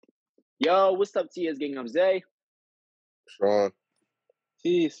Yo, what's up, TS Gang? I'm Zay. Sean.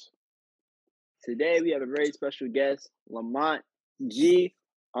 Peace. Today we have a very special guest, Lamont G.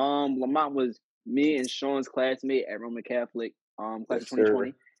 Lamont was me and Sean's classmate at Roman Catholic, class of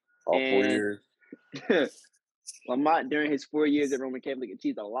 2020. All 4 And years. Lamont, during his 4 years at Roman Catholic,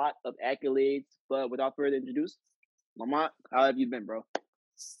 achieved a lot of accolades. But without further ado, Lamont, how have you been, bro?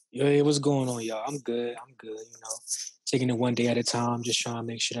 Hey, what's going on, y'all? I'm good. Taking it one day at a time, just trying to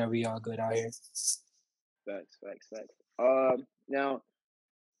make sure that we all good out here. Facts. Now,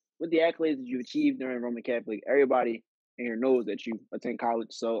 with the accolades that you achieved during Roman Catholic, everybody in here knows that you attend college.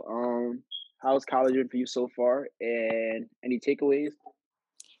 So, how's college been for you so far? And any takeaways?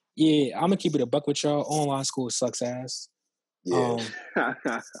 Yeah, I'm gonna keep it a buck with y'all. Online school sucks ass. Yeah.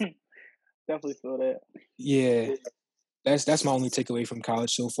 Definitely feel that. Yeah, that's my only takeaway from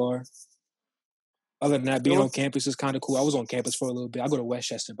college so far. Other than that, being on campus is kind of cool. I was on campus for a little bit. I go to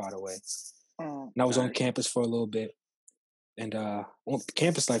Westchester, by the way, and I was on campus for a little bit. And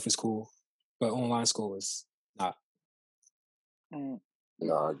campus life is cool, but online school is not. No,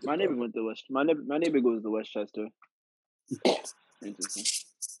 my neighbor went to West. My neighbor goes to Westchester. Interesting.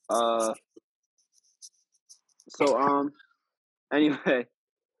 So anyway,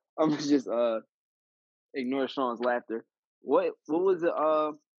 I'm just ignore Sean's laughter. What was it?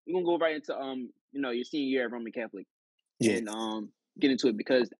 We're gonna go right into your senior year at Roman Catholic, and get into it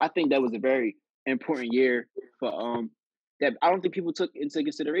because I think that was a very important year for that I don't think people took into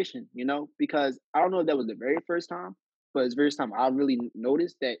consideration. Because I don't know if that was the very first time, but it's the first time I really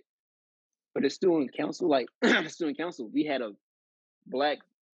noticed that for the student council, we had a Black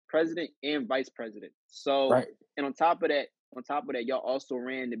president and vice president. So, and on top of that, y'all also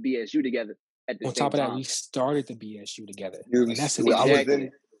ran the BSU together at the same time. On top of that, we started the BSU together. And that's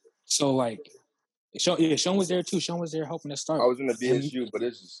exactly. So like, Sean was there too. Sean was there helping us start. I was in the BSU, but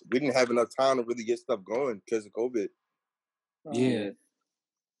it's just we didn't have enough time to really get stuff going because of COVID. Yeah.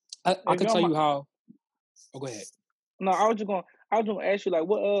 I can tell you how. Oh, go ahead. No, I was just gonna ask you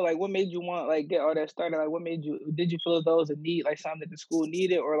what made you want get all that started? Like, what made you? Did you feel as though it was a need, like something that the school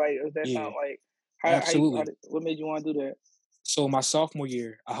needed, or is that something absolutely? What made you want to do that? So my sophomore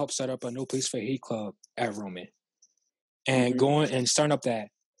year, I helped set up a No Place for Hate club at Roman, and going and starting up that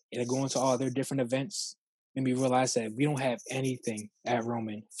and going to all their different events made me realize that we don't have anything at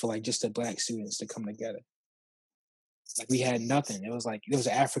Roman for just the Black students to come together. Like we had nothing. It was an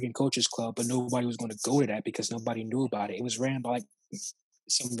African coaches club, but nobody was going to go to that because nobody knew about it. It was ran by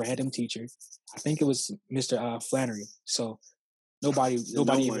some random teacher. I think it was Mr. Flannery. So nobody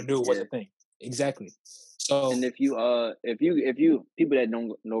even knew it was a thing. Exactly. So, and if you people that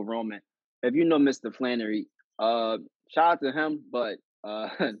don't know Roman, if you know Mr. Flannery, shout out to him, but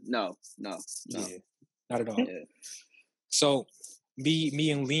no. Yeah, not at all. Yeah. So me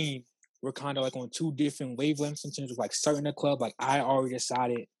and Lean were kind of on two different wavelengths in terms of starting a club. I already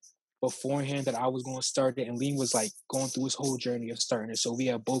decided beforehand that I was going to start it, and Lean was going through his whole journey of starting it. So we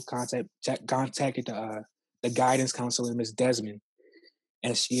have both contacted the guidance counselor, Miss Desmond,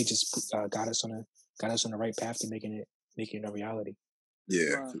 and she just got us on the right path to making it a reality.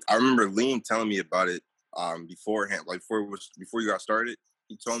 Yeah, I remember Lean telling me about it beforehand, before you got started.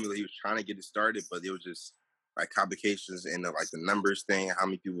 He told me that he was trying to get it started, but it was just complications and the numbers thing, how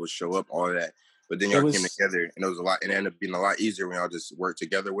many people would show up, all of that. But then y'all came together, and it was a lot, and it ended up being a lot easier when y'all just worked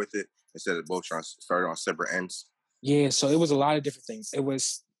together with it instead of both trying to start on separate ends. Yeah, so it was a lot of different things. It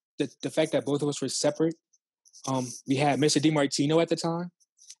was the fact that both of us were separate. We had Mr. DiMartino at the time,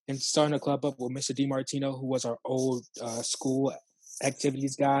 and starting a club up with Mr. DiMartino, who was our old school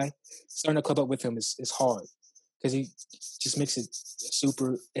activities guy. Starting a club up with him is hard because he just makes it a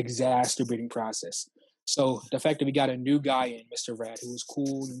super exacerbating process. So the fact that we got a new guy in, Mr. Rad, who was cool,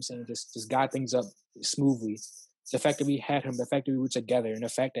 you know what I'm saying, just got things up smoothly. The fact that we had him, the fact that we were together, and the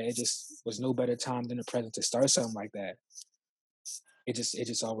fact that it just was no better time than the present to start something like that. It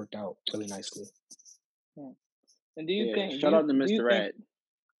just all worked out really nicely. And do you think? Shout out to Mr. Rad.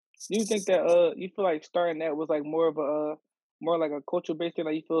 Do you think that you feel like starting that was more of a more like a cultural based thing?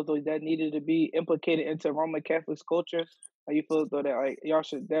 You feel as though that needed to be implicated into Roman Catholic culture? You feel as though that y'all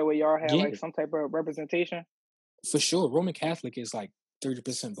should that way y'all have some type of representation? For sure, Roman Catholic is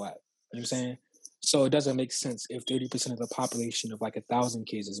 30% Black. You know what I'm saying? So it doesn't make sense if 30% of the population of 1,000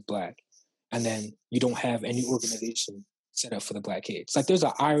 kids is Black, and then you don't have any organization set up for the Black kids. There's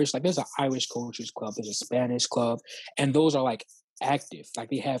an Irish coaches club, there's a Spanish club, and those are active.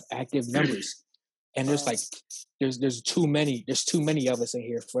 They have active members. And there's there's too many of us in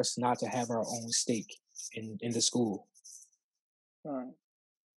here for us not to have our own stake in the school.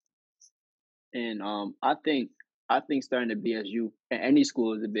 And I think starting a BSU at any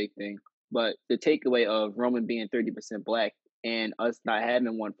school is a big thing. But the takeaway of Roman being 30% black and us not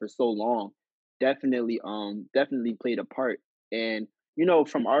having one for so long definitely played a part. And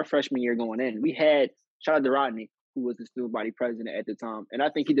from our freshman year going in, we had shout out to Rodney, who was the student body president at the time, and I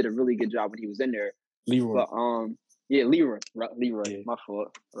think he did a really good job when he was in there. Leroy. But yeah, Leroy, Yeah. my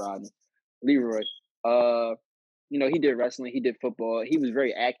fault, Rodney, Leroy. He did wrestling, he did football, he was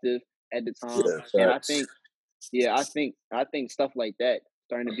very active at the time, Yeah, and facts. I think stuff like that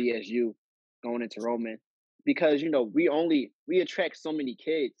starting to BSU going into Roman, because we attract so many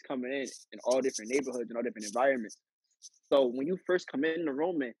kids coming in all different neighborhoods and all different environments. So when you first come into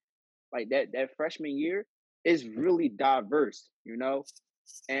Roman, like that freshman year is really diverse.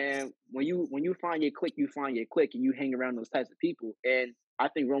 And when you find your clique, you find your clique, and you hang around those types of people. And I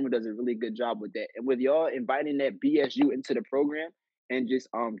think Roman does a really good job with that. And with y'all inviting that BSU into the program and just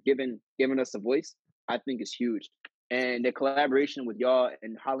giving us a voice, I think is huge. And the collaboration with y'all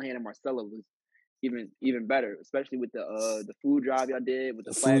and Hollihan and Marcella was even better, especially with the food drive y'all did with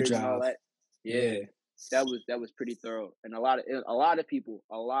the food platters and all drive. that. Yeah, that was pretty thorough, and a lot of people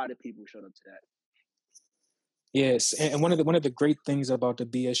showed up to that. Yes, and one of the great things about the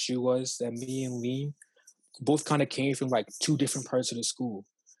BSU was that me and Lean both kind of came from like two different parts of the school,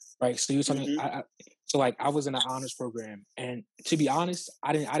 right? So you're talking, so like I was in an honors program, and to be honest,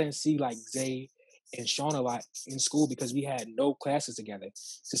 I didn't see like Zay and Sean a lot in school because we had no classes together.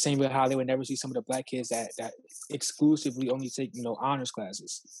 It's the same with how they would never see some of the black kids that exclusively only take honors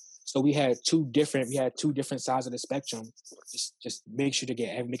classes. So we had two different sides of the spectrum. Just making sure to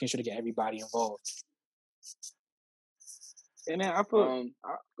get everybody involved. And then I feel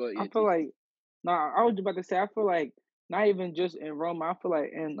like I was about to say, I feel like not even just in Rome, I feel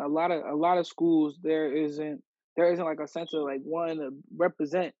like in a lot of schools there isn't like a sense of like wanting to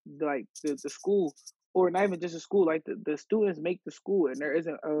represent like the school, or not even just a school, like the students make the school, and there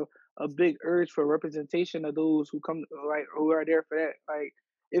isn't a big urge for representation of those who come, like, who are there for that. Like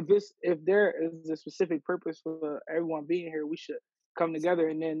if there is a specific purpose for everyone being here, we should come together,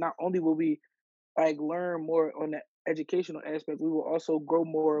 and then not only will we like learn more on the educational aspect, we will also grow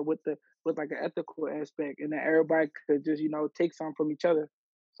more with like an ethical aspect, and that everybody could just take some from each other.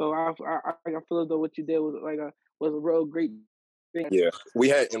 So I feel as though what you did was a real great thing. Yeah, we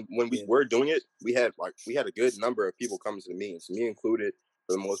had, and when we were doing it, we had a good number of people coming to the meetings, me included,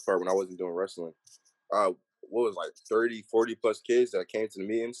 for the most part, when I wasn't doing wrestling. What was like 30, 40 plus kids that came to the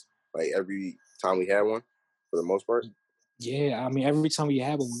meetings, like every time we had one, for the most part. Yeah, I mean, every time we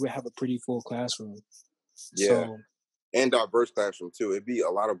had one, we would have a pretty full classroom. Yeah, so, and diverse classroom too. It'd be a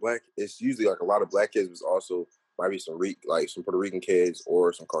lot of black. It's usually like a lot of black kids, but also might be some Puerto Rican kids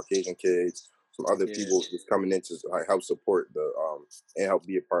or some Caucasian kids, some other people just coming in to help support and help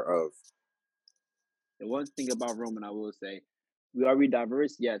be a part of. The one thing about Roman, I will say, we are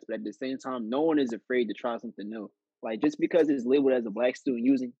diverse, yes, but at the same time, no one is afraid to try something new. Like, just because it's labeled as a black student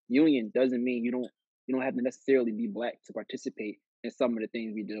union doesn't mean you don't have to necessarily be black to participate in some of the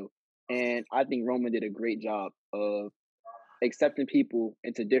things we do. And I think Roman did a great job of accepting people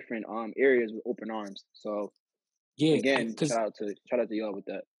into different areas with open arms. So again, shout out to y'all with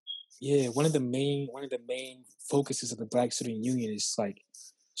that. Yeah, one of the main focuses of the Black Student Union is like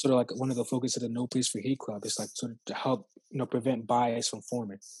sort of like one of the focus of the No Place for Hate Club. It's like sort of to help prevent bias from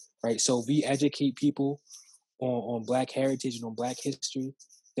forming, right? So we educate people on Black heritage and on Black history.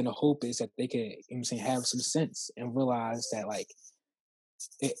 Then the hope is that they can have some sense and realize that like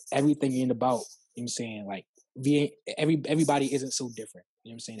everything ain't about like everybody isn't so different.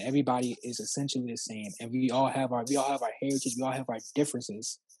 Everybody is essentially the same, and we all have our heritage, we all have our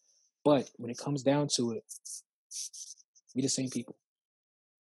differences. But when it comes down to it, we the same people.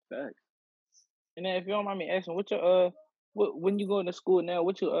 Thanks. And then, if you don't mind me asking, when you go to school now,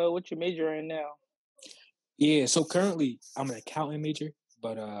 what your major in now? Yeah, so currently I'm an accounting major,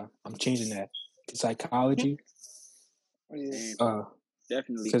 but I'm changing that to psychology.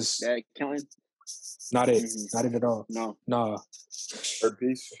 Definitely. That accounting? Not it. Not it at all. No. Third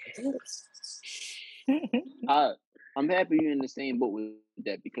piece. I'm happy you're in the same boat with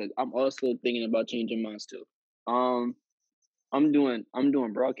that, because I'm also thinking about changing mine too. I'm doing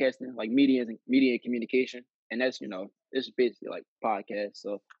broadcasting, like media and communication, and that's it's basically like podcast.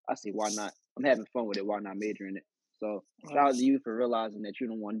 So I say, why not? I'm having fun with it. Why not major in it? So shout out to you for realizing that you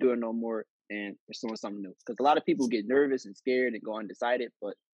don't want to do it no more and pursuing something new. Because a lot of people get nervous and scared and go undecided,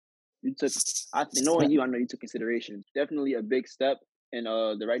 but knowing you, I know you took consideration. Definitely a big step in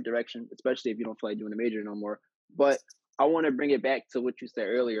the right direction, especially if you don't feel like doing a major no more. But I want to bring it back to what you said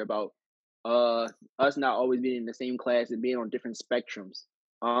earlier about us not always being in the same class and being on different spectrums.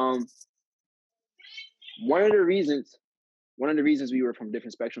 One of the reasons one of the reasons we were from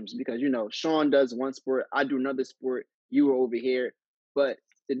different spectrums is because, Sean does one sport, I do another sport, you were over here. But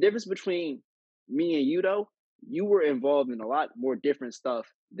the difference between me and you, though, you were involved in a lot more different stuff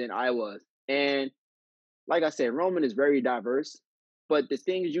than I was. And like I said, Roman is very diverse, but the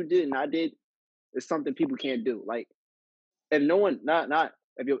things you did and I did is something people can't do. Like, if no one, not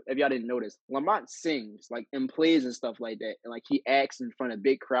if y'all didn't notice, Lamont sings like in plays and stuff like that, and like he acts in front of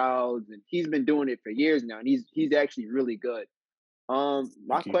big crowds, and he's been doing it for years now, and he's actually really good.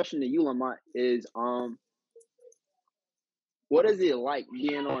 My question to you, Lamont, is what is it like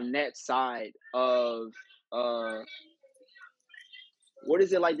being on that side of what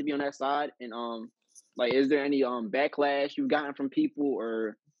is it like to be on that side, and like, is there any backlash you've gotten from people,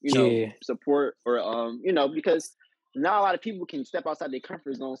 or support, or because not a lot of people can step outside their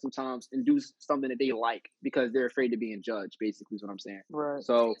comfort zone sometimes and do something that they like because they're afraid of being judged, basically is what I'm saying. Right.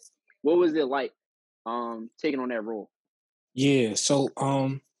 So what was it like taking on that role? Yeah, so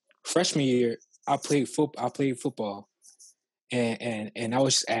freshman year I played football and I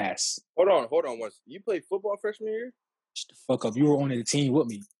was just ass. Hold on once. You played football freshman year? Shut the fuck up. You were on the team with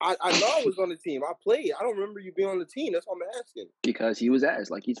me. I know I was on the team. I played. I don't remember you being on the team. That's what I'm asking. Because he was ass,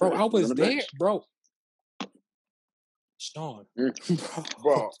 like he said. Bro, I was on the there, bench. bro. Sean.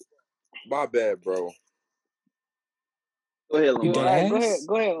 Bro, my bad, bro. Go ahead, Lamont. You dead ass?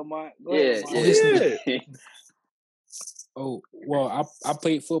 Go ahead, Lamont. Yeah. Oh, well, I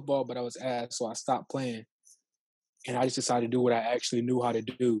played football, but I was ass, so I stopped playing. And I just decided to do what I actually knew how to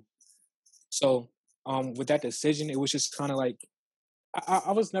do. So, with that decision, it was just kind of like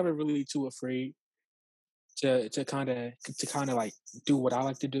I was never really too afraid to kind of like do what I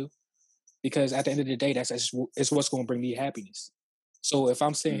like to do, because at the end of the day, it's what's going to bring me happiness. So if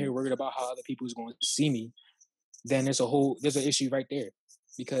I'm sitting here worried about how other people is going to see me, then there's an issue right there,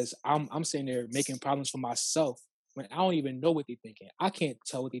 because I'm sitting there making problems for myself when I don't even know what they're thinking. I can't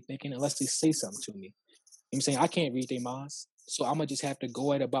tell what they're thinking unless they say something to me. You know what I'm saying? I can't read their minds. So I'm going to just have to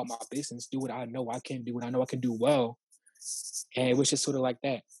go at about my business, do what I know I can do, and I know I can do well. And it was just sort of like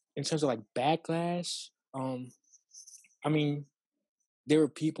that. In terms of like backlash, I mean, there were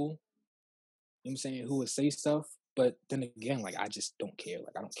people, you know what I'm saying, who would say stuff, but then again, like, I just don't care.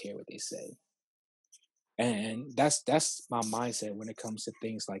 Like, I don't care what they say. And that's my mindset when it comes to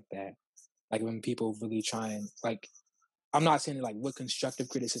things like that. Like, when people really try and, like, I'm not saying like with constructive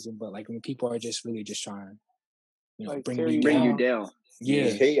criticism, but like when people are just really just trying, Like bring tear you you down. down. Yeah.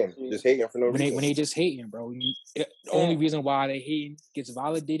 Just hating for no reason. When they just hating, bro. The only reason why they hating gets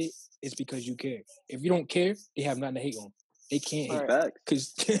validated is because you care. If you don't care, they have nothing to hate on. They can't hate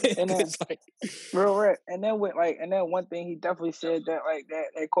because like real right. And then one thing he definitely said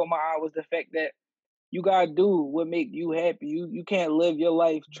that caught my eye was the fact that you gotta do what make you happy. You can't live your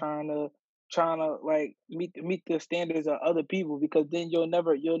life trying to like meet the standards of other people, because then you'll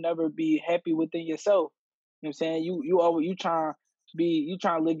never be happy within yourself. You know what I'm saying? You trying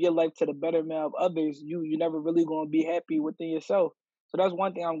to live your life to the betterment of others. You never really gonna be happy within yourself. So that's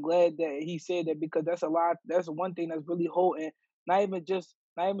one thing I'm glad that he said that, because that's one thing that's really holding not even just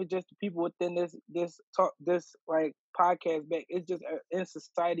the people within this like podcast back. It's just in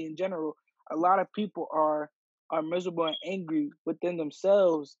society in general. A lot of people are miserable and angry within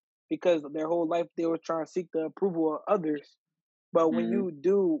themselves because their whole life they were trying to seek the approval of others. But when you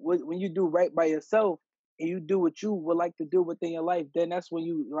do right by yourself and you do what you would like to do within your life, then that's when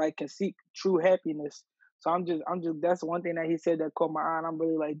you like can seek true happiness. So I'm just that's one thing that he said that caught my eye, and I'm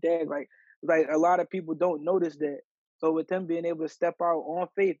really like, dang, like a lot of people don't notice that. So with him being able to step out on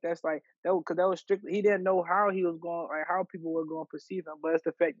faith, that's like because that was strictly, he didn't know how he was going, like how people were going to perceive him, but it's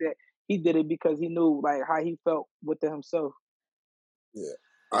the fact that he did it because he knew like how he felt within himself. Yeah,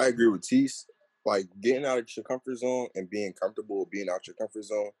 I agree with Tease. Like getting out of your comfort zone and being comfortable being out your comfort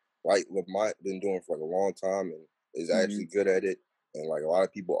zone, like Lamont been doing for like a long time and is actually good at it. And like a lot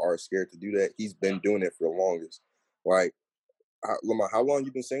of people are scared to do that. He's been doing it for the longest. Like Lamont, how long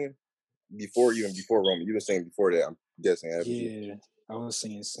you been singing? Before Roman, you've been singing before that, I'm guessing. Yeah, I was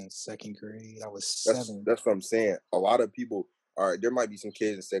singing since second grade. I was 7. That's what I'm saying. A lot of people there might be some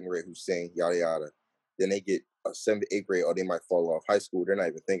kids in second grade who sing yada yada. Then they get a 7th to 8th grade, or they might fall off. High school, they're not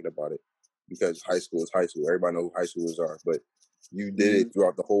even thinking about it because high school is high school. Everybody knows who high schoolers are. But you did it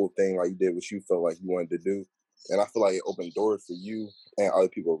throughout the whole thing, like you did what you felt like you wanted to do. And I feel like it opened doors for you and other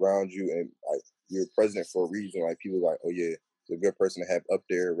people around you. And like you're president for a reason. Like people are like, oh yeah, he's a good person to have up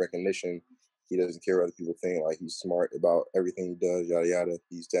there, recognition. He doesn't care what other people think. Like he's smart about everything he does, yada yada.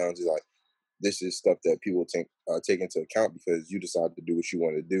 He's talented. Like this is stuff that people take into account because you decide to do what you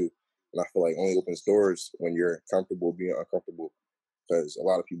want to do. And I feel like it only opens doors when you're comfortable being uncomfortable, because a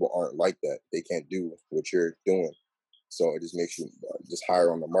lot of people aren't like that. They can't do what you're doing. So it just makes you just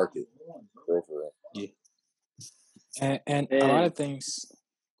higher on the market. For real. Yeah. And a lot of things.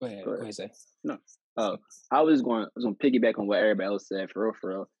 Go ahead, say. No. I was going to piggyback on what everybody else said, for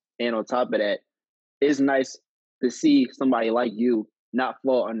real. And on top of that, it's nice to see somebody like you not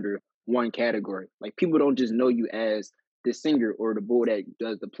fall under one category. Like, people don't just know you as the singer or the bull that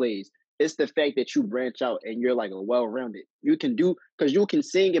does the plays. It's the fact that you branch out and you're like a well-rounded. You can do, because you can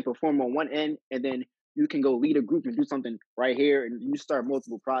sing and perform on one end, and then you can go lead a group and do something right here, and you start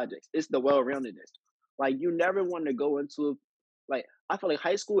multiple projects. It's the well-roundedness. Like, you never want to go into, like, I feel like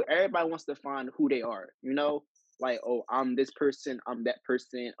high school, everybody wants to find who they are, you know? Like, oh, I'm this person, I'm that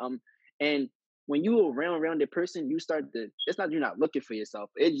person. And when you a rounded person, you start to, it's not, you're not looking for yourself.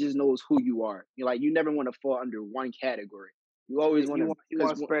 It just knows who you are. You're like, you never want to fall under one category. You always want to, you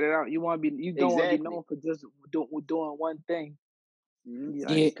want to spread it out. You want to be, you don't want to be known for just doing one thing.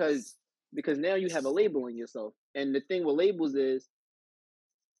 Mm-hmm. Yeah. Because now you have a label on yourself. And the thing with labels is,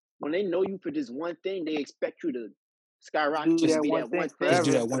 when they know you for just one thing, they expect you to skyrocket, do just that be one that thing one thing, forever.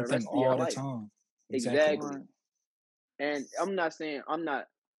 Do that for one the thing rest of your all the life. time. Exactly. And I'm not saying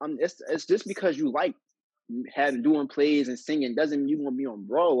it's just because you like doing plays and singing doesn't mean you want to be on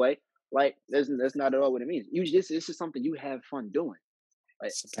Broadway. Like, that's not at all what it means. This is something you have fun doing.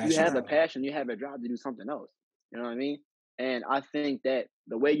 Like, you have a passion, you have a drive to do something else. You know what I mean? And I think that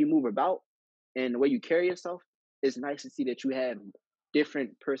the way you move about and the way you carry yourself, it's nice to see that you have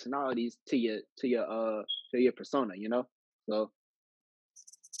different personalities to your persona, you know? So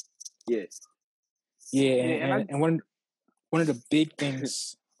yeah. Yeah, and one of the big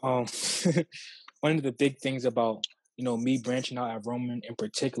things, one of the big things about, you know, me branching out at Roman in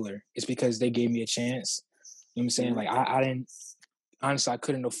particular is because they gave me a chance. You know what I'm saying? Like, I didn't, honestly, I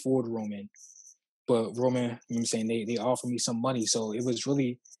couldn't afford Roman, but Roman, you know what I'm saying, they offered me some money. So it was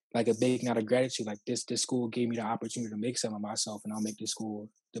really like a big note of gratitude. Like, this school gave me the opportunity to make something of myself, and I'll make this school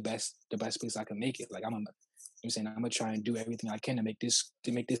the best place I can make it. Like, I'm gonna try and do everything I can to make this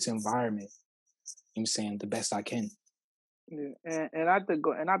environment, you know what I'm saying, the best I can. Yeah, and not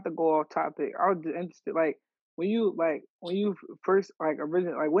to go off topic, I was just interested, like, when you first, like,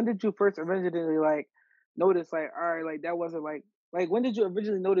 originally, like, when did you first originally, like, notice, like, all right, like, that wasn't like when did you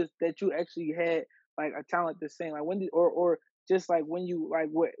originally notice that you actually had like a talent to sing? Like, when did, or just like when you, like,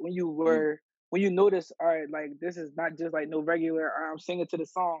 when you notice, all right, like, this is not just like no regular, I'm singing to the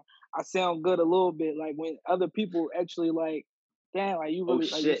song, I sound good a little bit, like, when other people actually, like, damn, like, you really,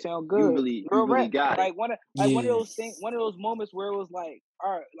 like, you sound good. You really got like it. one of those things, one of those moments where it was like,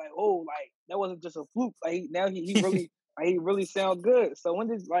 all right, like, oh, like, that wasn't just a fluke. Like, he really like, he really sound good. So when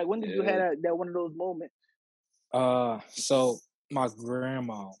did you have that one of those moments? So my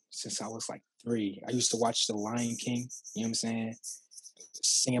grandma, since I was like 3, I used to watch The Lion King. You know what I'm saying?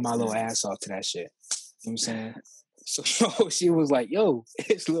 Singing my little ass off to that shit. You know what I'm saying? So she was like, yo,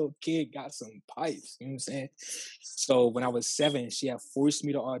 this little kid got some pipes. You know what I'm saying? So when I was 7, she had forced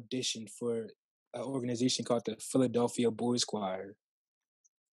me to audition for an organization called the Philadelphia Boys Choir.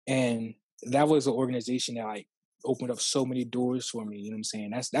 And that was an organization that, like, opened up so many doors for me. You know what I'm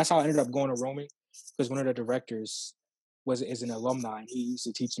saying? That's how I ended up going to Roman, because one of the directors is an alumni, and he used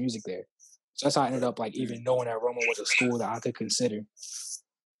to teach music there. So that's how I ended up, like, even knowing that Roman was a school that I could consider.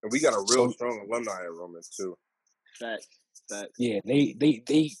 And we got a real strong alumni at Roman too. Fact. Yeah,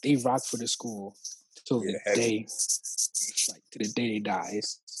 they rock for the school till the day, like, to the day they die.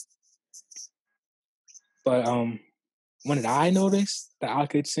 But when did I notice that I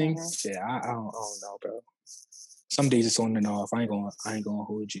could sing? Shit, I don't know, bro. Some days it's on and off. I ain't gonna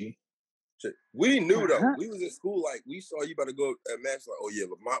hold you. Shit. We knew though. We was in school, like, we saw you about to go at match, like, oh yeah,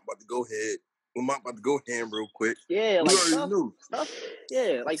 Lamont about to go ahead. Lamont about to go ham real quick. Yeah, we like knew.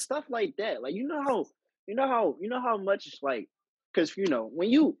 Yeah, like stuff like that. Like, you know how much, like, because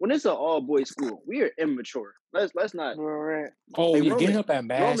when it's an all boys school, we are immature. Let's not. Right. Oh, like, yeah, getting up at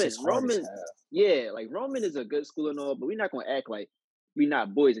mass is hard as hell. Yeah, like, Roman is a good school and all, but we're not gonna act like we're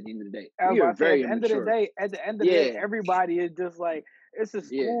not boys at the end of the day. I was We are about to say, very at the end immature. of the day, everybody is just like, it's a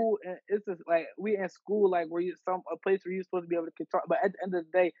school, and it's just like, we in school, like, where a place where you're supposed to be able to control. But at the end of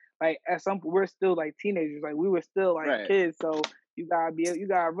the day, like, we're still like teenagers, like, we were still like kids. So you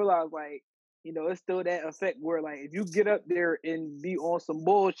gotta realize, like, it's still that effect where, like, if you get up there and be on some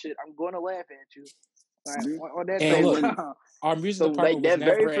bullshit, I'm gonna laugh at you. Like, on that look, our music department was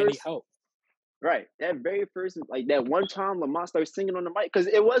never any help. Right. That very first, like, that one time Lamont started singing on the mic, because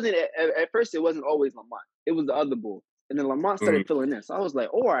it wasn't, at first, it wasn't always Lamont. It was the other bull. And then Lamont started filling in. So I was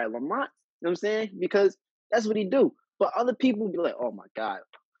like, all right, Lamont. You know what I'm saying? Because that's what he do. But other people be like, oh my God.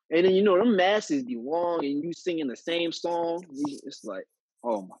 And then, them masses be long and you singing the same song. It's like,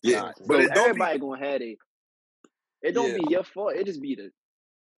 oh my God. But so everybody gonna have it. It don't be your fault. It just be the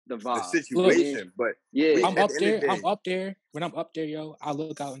the vibe. situation. But yeah, I'm at up the end of there. the day, I'm up there. When I'm up there, yo, I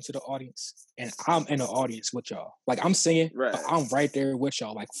look out into the audience, and I'm in the audience with y'all. Like I'm singing, right. but I'm right there with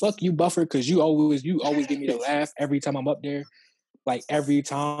y'all. Like fuck you, Buffer, because you always give me the laugh every time I'm up there. Like every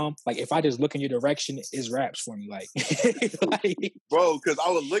time, like if I just look in your direction, it's raps for me. Like, bro, because I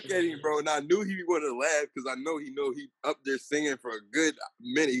would look at him, bro, and I knew he would have laughed because I know he up there singing for a good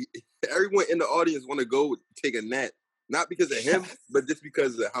minute. Everyone in the audience want to go take a nap, not because of him, but just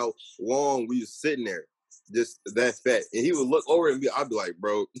because of how long we was sitting there, just that fat. And he would look over and I'd be like,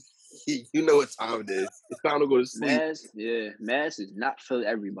 bro, you know what time it is. It's time to go to sleep. Mass is not for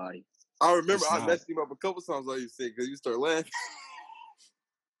everybody. I remember I messed him up a couple times. I used to say because you start laughing.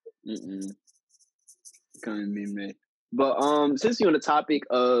 Couldn't be me. But since you're on the topic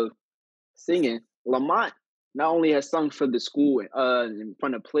of singing, Lamont not only has sung for the school in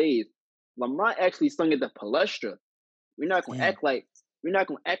front of plays, Lamont actually sung at the Palestra. We're not gonna act like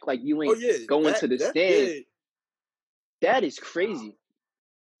you ain't going to the stand. That is crazy.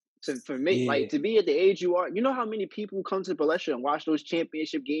 For me, like to be at the age you are, you know how many people come to Palestra and watch those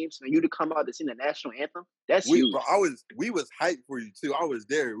championship games, and you to come out to sing the national anthem? That's huge. Bro, we was hyped for you too. I was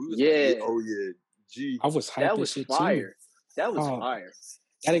there. We was gee. I was hyped. That was fire. Too. That was fire.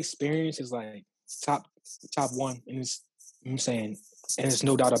 That experience is like top one, and I'm saying, and there's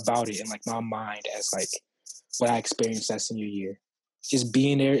no doubt about it in like my mind as like what I experienced that senior year. Just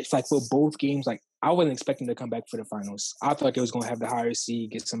being there, it's like for both games, like I wasn't expecting to come back for the finals. I thought they was gonna have the higher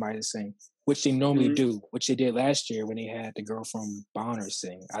seed, get somebody to sing, which they normally do, which they did last year when they had the girl from Bonner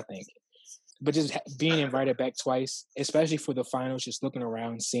sing, I think. But just being invited back twice, especially for the finals, just looking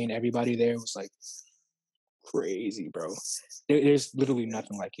around, seeing everybody there was like crazy, bro. There's literally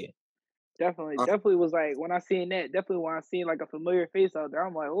nothing like it. Definitely was like when I seen that. Definitely when I seen like a familiar face out there,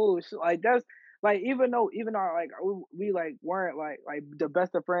 I'm like, oh shit, like that's like even though like we like weren't like the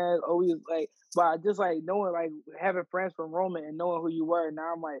best of friends, always like, but just like knowing like having friends from Roman and knowing who you were,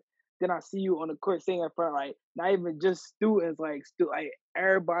 now I'm like, then I see you on the court singing in front like not even just students, like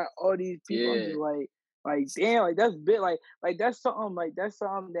everybody, all these people. I'm just like damn, like that's big, like that's something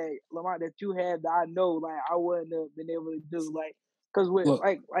that Lamont that you had that I know like I wouldn't have been able to do like. Cause with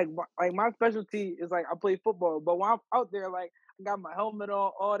like my specialty is like I play football, but when I'm out there, like I got my helmet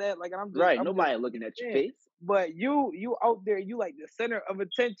on, all that, like and I'm just nobody looking at your face. But you out there, you like the center of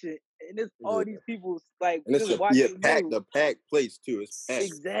attention, and it's all these people like and just watching the packed place too. It's packed.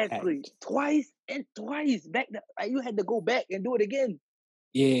 Exactly, twice back. Like you had to go back and do it again.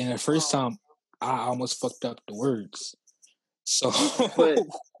 Yeah, and the first time I almost fucked up the words. So,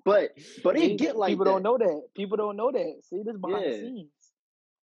 but it get like people don't know that. People don't know that. See, this behind the scenes.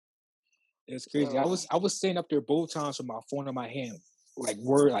 It's crazy. I was standing up there both times with my phone in my hand, like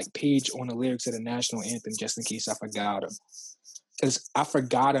word, like page on the lyrics of the national anthem, just in case I forgot them. Because I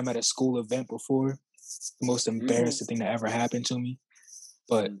forgot them at a school event before. The most embarrassing thing that ever happened to me.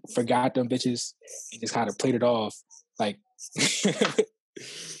 But forgot them bitches and just kind of played it off, like,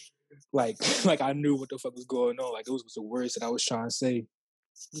 like I knew what the fuck was going on. Like those was the words that I was trying to say.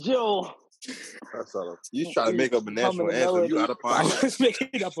 Yo. You trying to make up a national anthem? You out of pocket. I was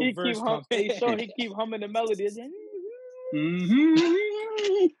making up a verse. He keep humming the melody.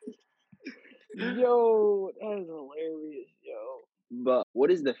 Yo, that is hilarious, yo. But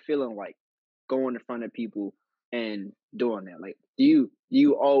what is the feeling like going in front of people and doing that? Like, do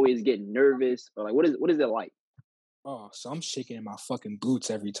you always get nervous, or like what is it like? Oh, so I'm shaking in my fucking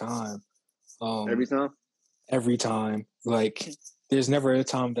boots every time. Every time? Every time. Like, there's never a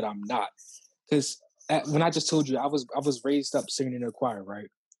time that I'm not. Because when I just told you, I was raised up singing in a choir, right?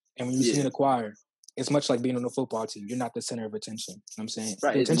 And when you sing in a choir, it's much like being on a football team. You're not the center of attention. You know what I'm saying?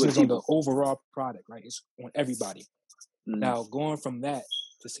 Right, the attention is on the overall product, right? It's on everybody. Now, going from that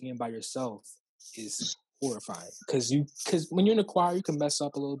to singing by yourself is horrifying. Because when you're in a choir, you can mess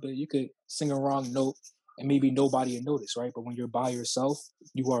up a little bit. You could sing a wrong note and maybe nobody will notice, right? But when you're by yourself,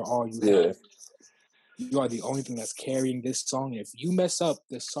 you are all you have. You are the only thing that's carrying this song. If you mess up,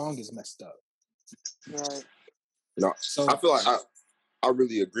 the song is messed up. Right. No, so I feel like I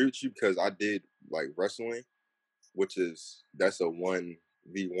really agree with you because I did like wrestling, which that's a 1v1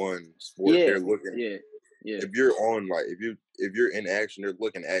 sport. They're looking. If you're on if you're in action, they're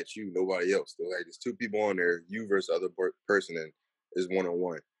looking at you, nobody else. They're like there's two people on there, you versus the other person, and it's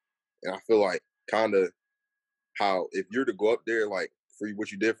 1-on-1. And I feel like kind of how if you're to go up there like for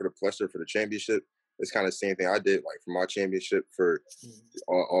what you did for the Plester for the championship, it's kind of the same thing I did like for my championship for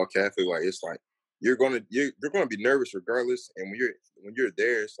all Catholic. Like it's like you're gonna be nervous regardless, and when you're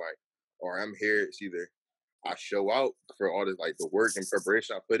there, it's like, or I'm here. It's either I show out for all this like the work and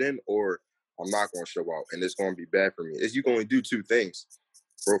preparation I put in, or I'm not gonna show out, and it's gonna be bad for me. Is you gonna do two things,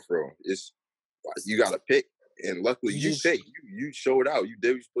 for real. It's like you gotta pick, and luckily you picked. You showed out. You did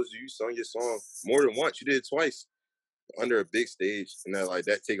what you're supposed to do. You sung your song more than once. You did it twice under a big stage, and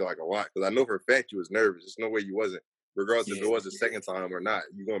that take like a lot. Because I know for a fact you was nervous. There's no way you wasn't. Regardless if it was the second time or not,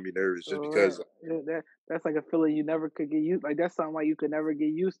 you're gonna be nervous just because. That's like a feeling you never could get used. Like that's something like you could never get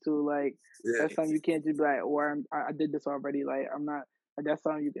used to. Like that's something you can't just be like, or I did this already. Like I'm not. Like, that's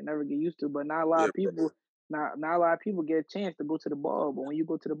something you can never get used to. But not a lot of people. Not a lot of people get a chance to go to the ball. But when you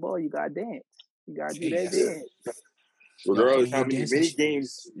go to the ball, you gotta dance. You gotta do that dance. Regardless how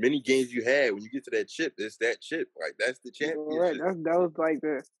many games you had, when you get to that chip, it's that chip. Like that's the championship. Right. That was like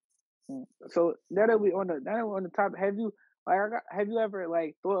the. So now that we on the top, have you ever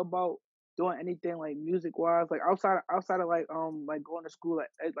like thought about doing anything like music wise, like outside of like going to school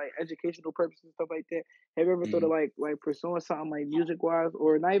like educational purposes and stuff like that? Have you ever thought of like pursuing something like music wise,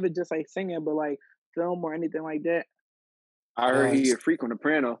 or not even just like singing, but like film or anything like that? I heard you're a freak on the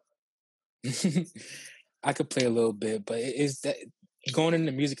piano. I could play a little bit, but it's that going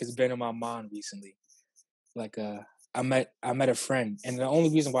into music has been in my mind recently. Like I met a friend, and the only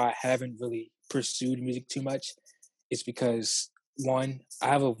reason why I haven't really pursued music too much is because one, I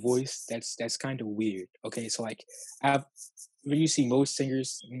have a voice that's kind of weird. Okay, so like when you see most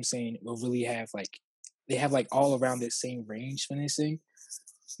singers, you know what I'm saying, will really have like they have like all around the same range when they sing.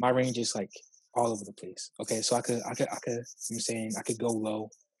 My range is like all over the place. Okay, so I could you know what I'm saying, I could go low,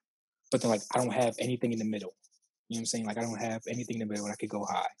 but then like I don't have anything in the middle. You know what I'm saying? Like I don't have anything in the middle and I could go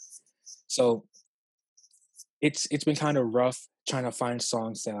high. So it's been kind of rough trying to find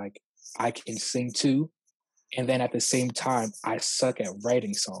songs that like I can sing to, and then at the same time I suck at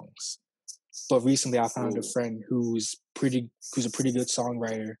writing songs. But recently I found a friend who's a pretty good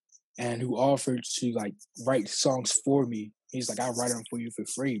songwriter and who offered to like write songs for me. He's like, I'll write them for you for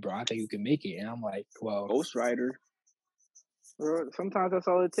free, bro. I think you can make it. And I'm like, well, ghostwriter. Sometimes that's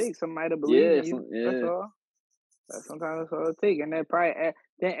all it takes. Somebody to believe in you. That's all. Sometimes that's all it takes. And then probably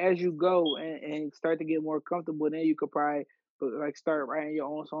then as you go and start to get more comfortable, then you could probably like start writing your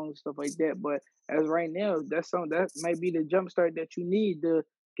own songs and stuff like that. But as right now, that might be the jump start that you need to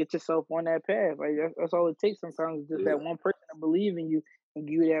get yourself on that path. Like that's all it takes. Sometimes just that one person to believe in you and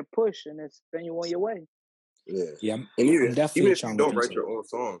give you that push, and then you on your way. Yeah. And even if you don't write into your own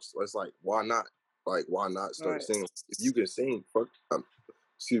songs, it's like why not? Like why not start singing? If you can sing, fuck.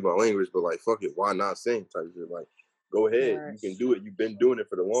 Excuse my language, but like fuck it, why not sing? Type shit. Like go ahead, you can do it. You've been doing it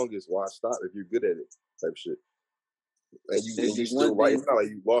for the longest. Why stop if you're good at it? Type shit. And you still like. It's not like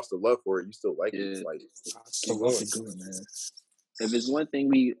you lost the love for it. You still like it. It's like so love to do it, man. If it's one thing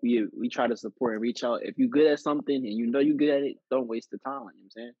we try to support and reach out, if you're good at something and you know you're good at it, don't waste the time. You know what I'm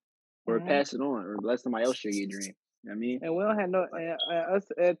saying? Or pass it on, or let somebody else share your dream. You know what I mean? And we don't have no us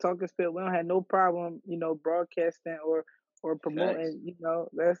at Talking Spit. We don't have no problem, broadcasting or promoting.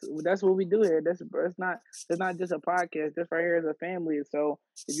 Facts. That's what we do here. It's not just a podcast. This right here is a family. So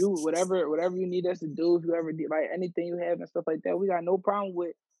if you whatever you need us to do, if you ever need like anything you have and stuff like that, we got no problem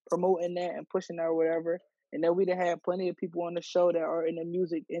with promoting that and pushing that or whatever. And then we'd have plenty of people on the show that are in the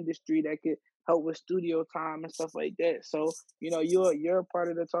music industry that could help with studio time and stuff like that. So, you're a part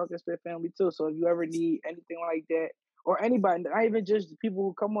of the Talking Spit family too. So if you ever need anything like that, or anybody, not even just people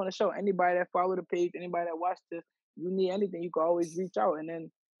who come on the show, anybody that follow the page, anybody that watch this, you need anything, you can always reach out. And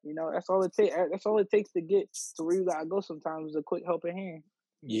then, that's all it takes. That's all it takes to get to where you gotta go sometimes is a quick helping hand.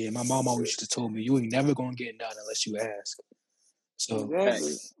 Yeah, my mom always used to tell me, you ain't never gonna get none unless you ask. So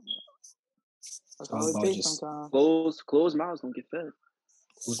exactly. That's all it takes sometimes. Closed mouths don't get fed.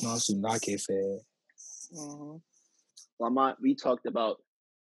 Closed mouths do not get fed. Lamont, we talked about,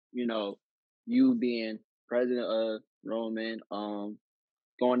 you being president of Roman,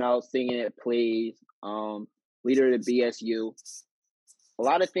 going out singing at plays, leader of the BSU. A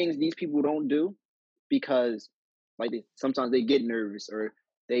lot of things these people don't do because, like, sometimes they get nervous or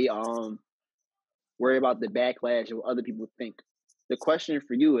they worry about the backlash of what other people think. The question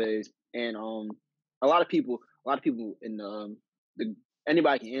for you is, and a lot of people in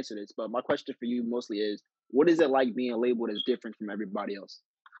anybody can answer this, but my question for you mostly is, what is it like being labeled as different from everybody else?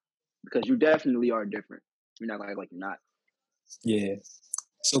 Because you definitely are different. You're not like you're not. Yeah.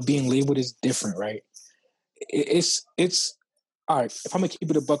 So being labeled is different, right? It's all right. If I'm gonna keep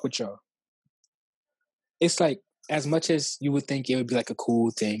it a buck with y'all, it's like as much as you would think it would be like a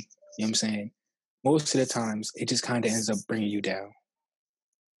cool thing, you know what I'm saying? Most of the times, it just kind of ends up bringing you down,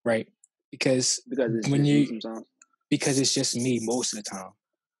 right? Because because it's just me most of the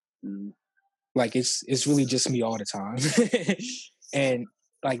time. Like it's really just me all the time, and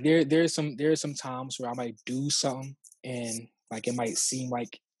like there are some times where I might do something and like it might seem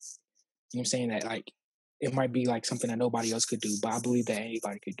like You know what I'm saying? That like it might be like something that nobody else could do, but I believe that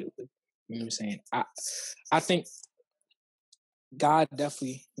anybody could do it. You know what I'm saying? I think God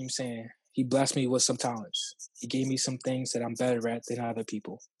definitely, you know what I'm saying, he blessed me with some talents. He gave me some things that I'm better at than other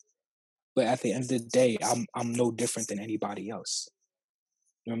people. But at the end of the day, I'm no different than anybody else.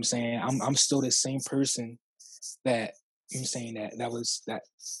 You know what I'm saying? I'm still the same person that, you know what I'm saying, that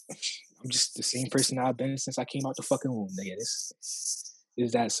I'm just the same person I've been since I came out the fucking womb, nigga. It's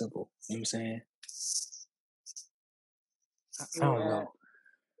that simple. You know what I'm saying? I don't Yeah, know.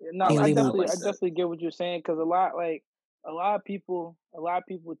 no, Can't I label like definitely, it. I that. definitely get what you're saying because a lot of people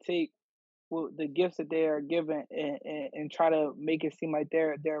take the gifts that they are given and try to make it seem like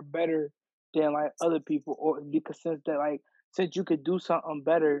they're better than like other people, or because since you could do something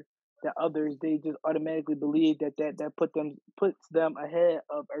better than others, they just automatically believe that puts them ahead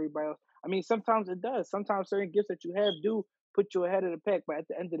of everybody else. I mean, sometimes it does. Sometimes certain gifts that you have do put you ahead of the pack, but at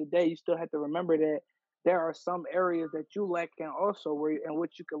the end of the day, you still have to remember that there are some areas that you lack in also where in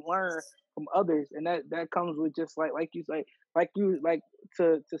which you can learn from others, and that comes with just like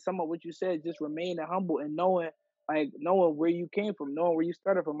to sum up what you said, just remaining humble and knowing where you came from, knowing where you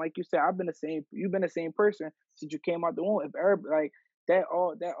started from. Like you said, you've been the same person since you came out the womb. If everybody, like that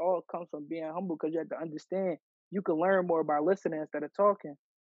all comes from being humble because you have to understand you can learn more by listening instead of talking.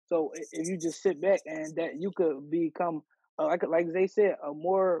 So if you just sit back and that you could become like they said, a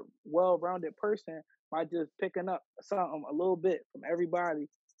more well-rounded person by just picking up something a little bit from everybody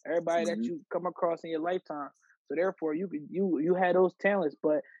that Mm-hmm. you come across in your lifetime. So therefore, you had those talents,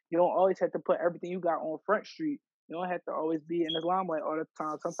 but you don't always have to put everything you got on Front Street. You don't have to always be in the limelight all the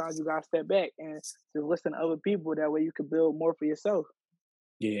time. Sometimes you gotta step back and just listen to other people. That way, you can build more for yourself.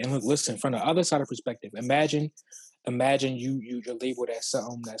 Yeah, and look, listen, from the other side of perspective, imagine you're labeled as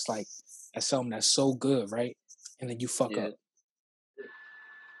something as something that's so good, right? And then you fuck Yeah. up.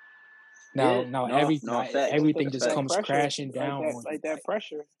 Yeah. Now No, facts. everything That's just facts. That comes pressure, crashing down on you. like that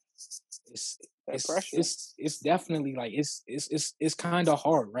pressure, It's that pressure. it's definitely like it's kind of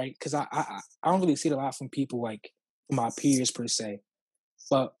hard, right? Because I don't really see it a lot from people like from my peers per se,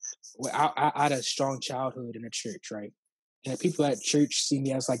 but I had a strong childhood in the church, right? And the people at church see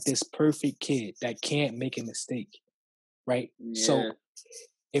me as like this perfect kid that can't make a mistake, right? So Yeah.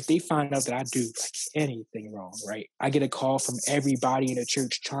 if they find out that I do like anything wrong, right? I get a call from everybody in the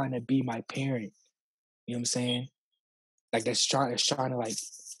church trying to be my parent. You know what I'm saying? Like that's trying to like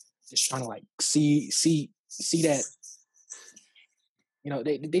just trying to like see that, you know,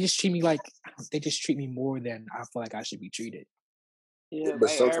 they just treat me like they just treat me more than I feel like I should be treated. Yeah, But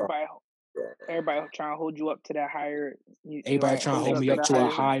like sometimes, everybody trying to hold you up to that higher, Everybody like trying to hold you hold up me to up that to a higher.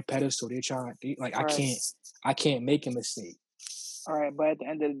 high pedestal. Like Right. I can't make a mistake. All right, but at the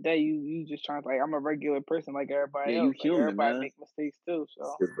end of the day, you just trying to like I'm a regular person like Yeah. everybody You else. Like human, everybody man. make mistakes too.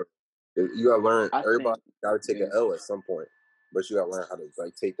 So you gotta learn. I Everybody think. gotta take an Yeah. L at some point, but you gotta learn how to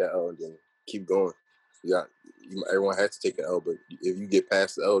like take that L and then keep going. Everyone has to take an L, but if you get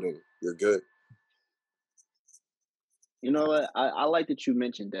past the L, then you're good. You know what? I like that you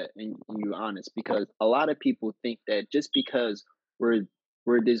mentioned that and you're honest because a lot of people think that just because we're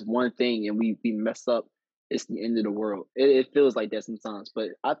we're this one thing and we mess up, it's the end of the world. It feels like that sometimes, but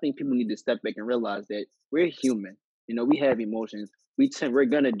I think people need to step back and realize that we're human. You know, we have emotions. We're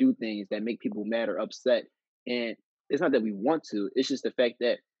gonna do things that make people mad or upset, and it's not that we want to. It's just the fact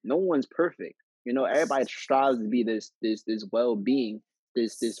that no one's perfect. You know, everybody strives to be this well being,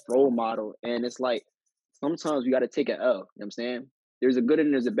 this role model, and it's like sometimes you got to take an L. You know what I'm saying? There's a good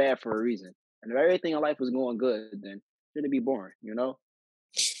and there's a bad for a reason. And if everything in life was going good, then shouldn't be boring, you know?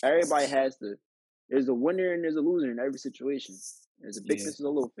 Everybody has to, there's a winner and there's a loser in every situation. There's a big Yeah, fish, there's a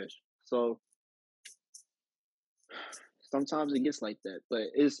little fish. So sometimes it gets like that. But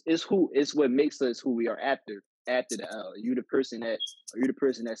it's what makes us who we are after the L. Are you the person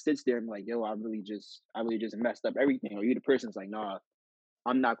that sits there and like, yo, I really just messed up everything? Or you the person that's like, nah,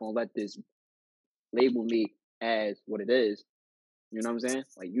 I'm not gonna let this label me as what it is. You know what I'm saying?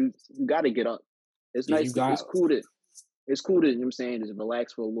 Like you got to get up. It's yeah, nice. It's cool to you know what I'm saying, just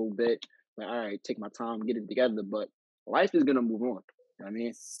relax for a little bit. Like all right, take my time, get it together. But life is gonna move on. You know what I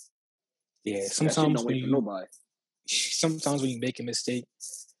mean, yeah. that shit don't wait for nobody. Sometimes when you make a mistake,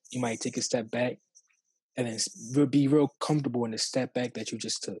 you might take a step back and then be real comfortable in the step back that you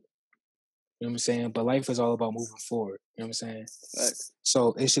just took. You know what I'm saying? But life is all about moving forward. You know what I'm saying? Facts.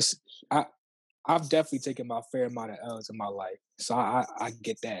 So it's just I've definitely taken my fair amount of L's in my life, so I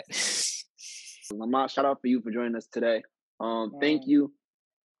get that. Lamont, shout out for you for joining us today. Thank you.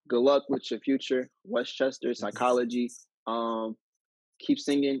 Good luck with your future, Westchester psychology. Keep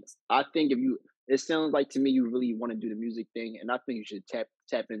singing. I think it sounds like to me you really want to do the music thing, and I think you should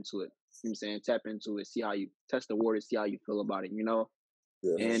tap into it. know what I'm saying, tap into it, see how you test the water, see how you feel about it, you know.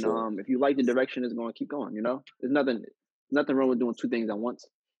 Yeah, for And sure. if you like the direction it's going, keep going, you know. There's nothing wrong with doing two things at once,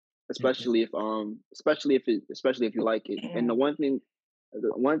 especially if you like it. And the one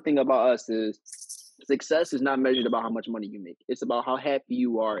thing about us is success is not measured about how much money you make. It's about how happy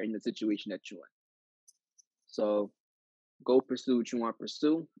you are in the situation that you're in. So go pursue what you want to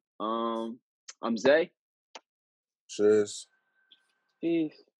pursue. I'm Zay, Cheers.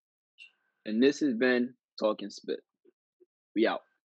 Peace. and this has been Talking Spit. We out.